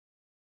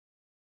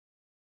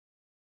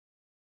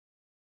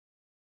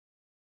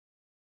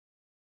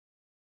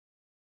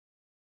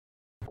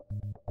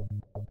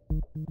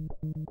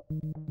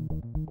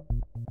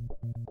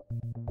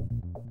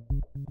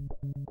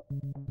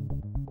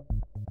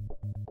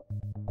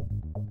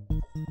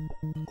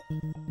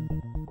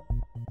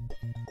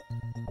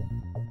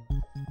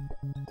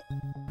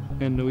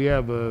and we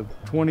have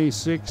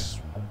 26,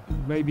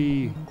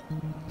 maybe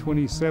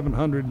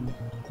 2,700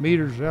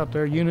 meters out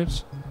there,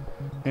 units,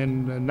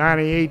 and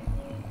 98%,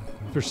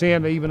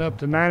 even up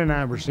to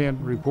 99%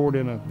 report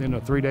in a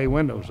 3-day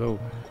window. So,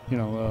 you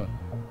know,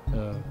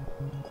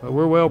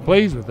 we're well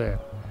pleased with that,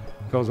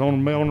 because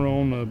on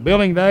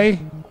billing day,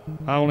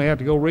 I only have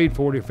to go read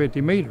 40 or 50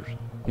 meters,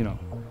 you know,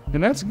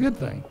 and that's a good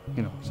thing,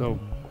 you know. So,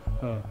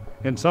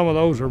 and some of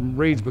those are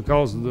reads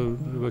because of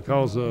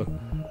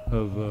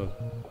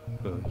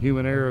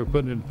human error,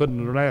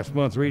 putting the last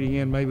month's reading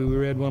in. Maybe we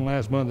read one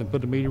last month and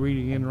put the meter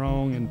reading in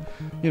wrong, and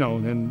you know,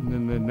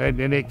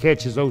 and it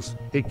catches those.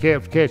 It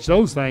catch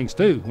those things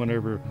too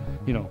whenever,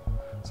 you know.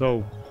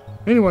 So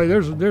anyway,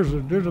 there's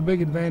a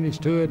big advantage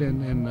to it,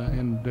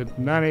 and that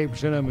 98%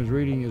 of them is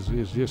reading is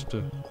just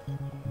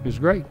is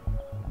great.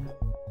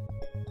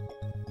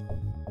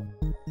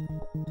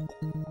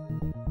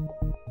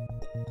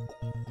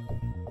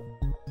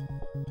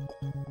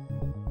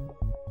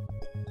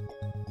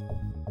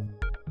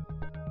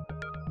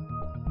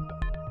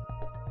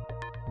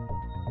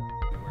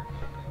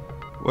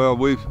 Well,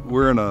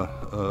 we're in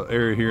a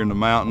area here in the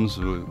mountains.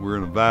 We're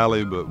in a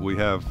valley, but we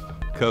have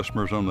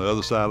customers on the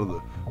other side of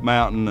the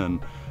mountain, and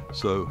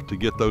so to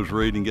get those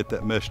reading, get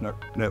that mesh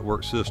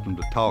network system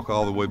to talk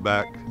all the way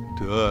back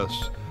to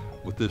us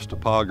with this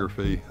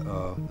topography,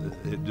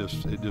 it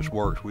just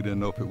works. We didn't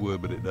know if it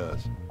would, but it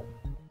does.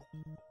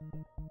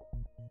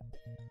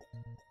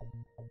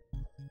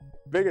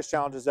 Biggest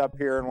challenges up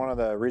here, and one of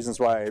the reasons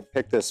why I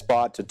picked this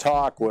spot to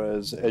talk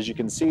was, as you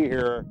can see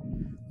here,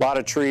 a lot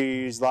of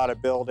trees, a lot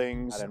of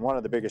buildings, and one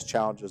of the biggest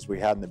challenges we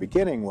had in the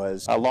beginning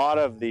was a lot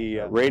of the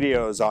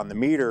radios on the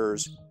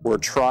meters were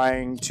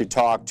trying to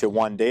talk to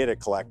one data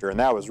collector, and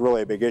that was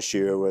really a big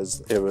issue.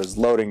 It was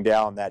loading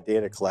down that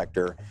data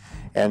collector.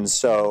 And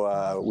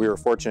so we were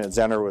fortunate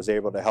Zenner was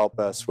able to help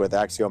us with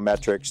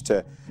axiometrics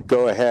to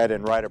go ahead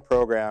and write a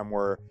program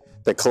where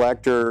the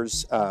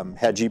collectors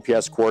had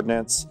GPS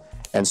coordinates,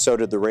 and so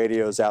did the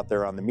radios out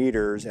there on the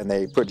meters, and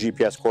they put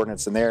GPS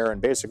coordinates in there,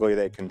 and basically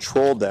they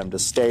controlled them to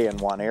stay in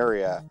one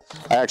area.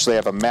 I actually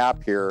have a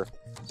map here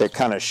that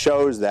kind of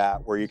shows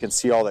that, where you can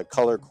see all the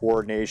color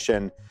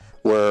coordination,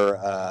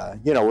 where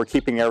you know, we're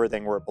keeping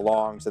everything where it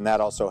belongs, and that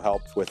also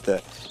helped with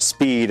the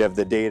speed of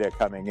the data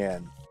coming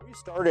in. We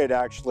started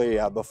actually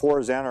before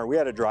Zenner, we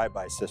had a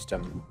drive-by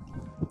system.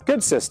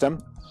 Good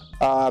system.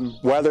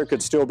 Weather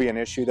could still be an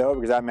issue though,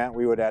 because that meant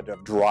we would have to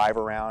drive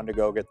around to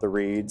go get the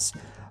reads.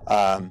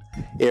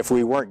 If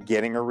we weren't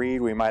getting a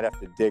read, we might have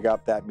to dig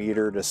up that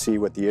meter to see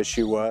what the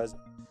issue was.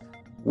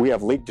 We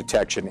have leak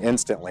detection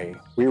instantly.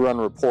 We run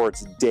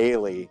reports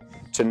daily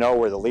to know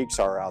where the leaks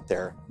are out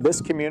there.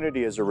 This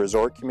community is a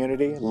resort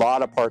community, a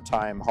lot of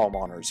part-time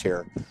homeowners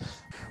here.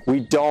 We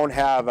don't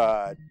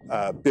have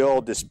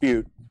bill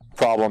dispute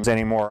problems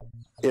anymore.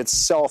 It's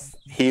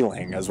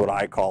self-healing is what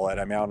I call it.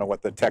 I mean, I don't know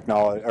what the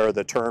technology or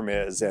the term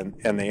is in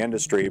the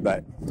industry,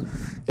 but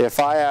if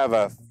I have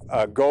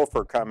a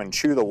gopher come and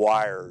chew the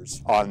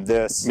wires on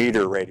this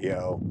meter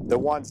radio, the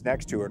ones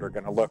next to it are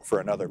going to look for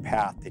another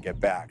path to get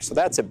back. So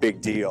that's a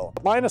big deal.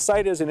 Line of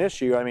sight is an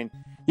issue. I mean,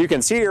 you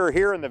can see her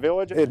here in the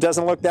village. It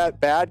doesn't look that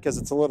bad because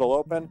it's a little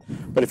open,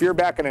 but if you're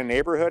back in a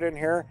neighborhood in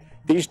here,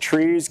 these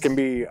trees can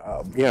be,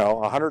 you know,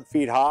 100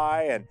 feet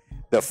high, and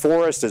the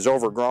forest is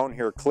overgrown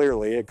here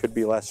clearly. It could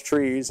be less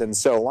trees, and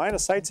so line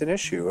of sight's an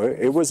issue.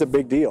 It was a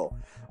big deal.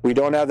 We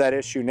don't have that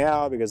issue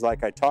now because,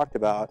 like I talked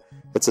about,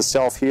 it's a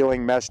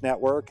self-healing mesh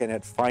network and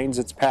it finds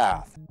its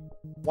path.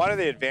 One of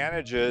the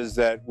advantages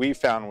that we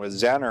found with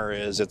Zenner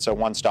is it's a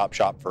one-stop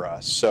shop for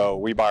us. So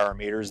we buy our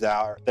meters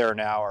there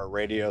now, our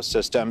radio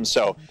system.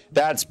 So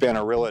that's been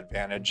a real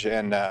advantage.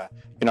 And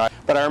you know,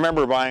 but I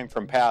remember buying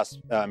from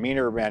past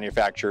meter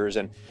manufacturers,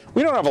 and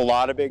we don't have a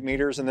lot of big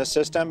meters in this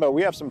system, but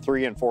we have some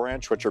 3 and 4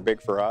 inch, which are big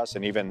for us,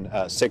 and even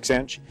 6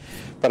 inch.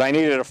 But I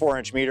needed a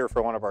 4-inch meter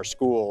for one of our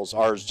schools.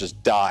 Ours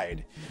just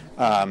died.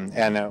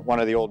 And one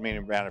of the old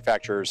meter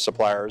manufacturers,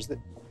 suppliers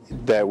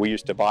that we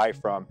used to buy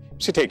from,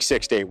 used to take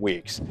 6 to 8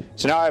 weeks.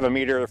 So now I have a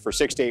meter for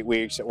 6 to 8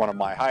 weeks at one of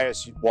my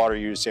highest water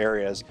use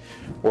areas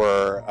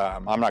where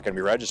I'm not going to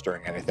be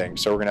registering anything.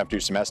 So we're going to have to do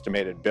some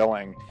estimated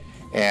billing.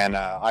 And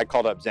I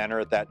called up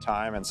Zenner at that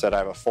time and said I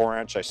have a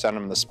 4-inch. I sent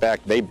them the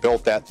spec. They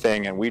built that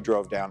thing, and we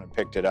drove down and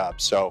picked it up.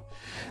 So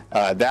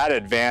that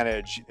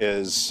advantage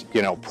is,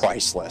 you know,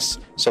 priceless.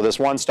 So this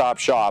one-stop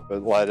shop is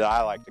what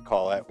I like to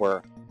call it,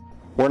 where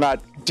we're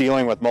not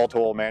dealing with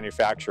multiple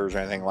manufacturers or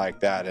anything like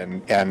that,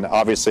 and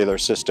obviously their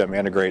system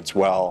integrates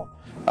well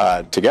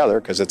together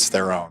because it's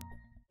their own.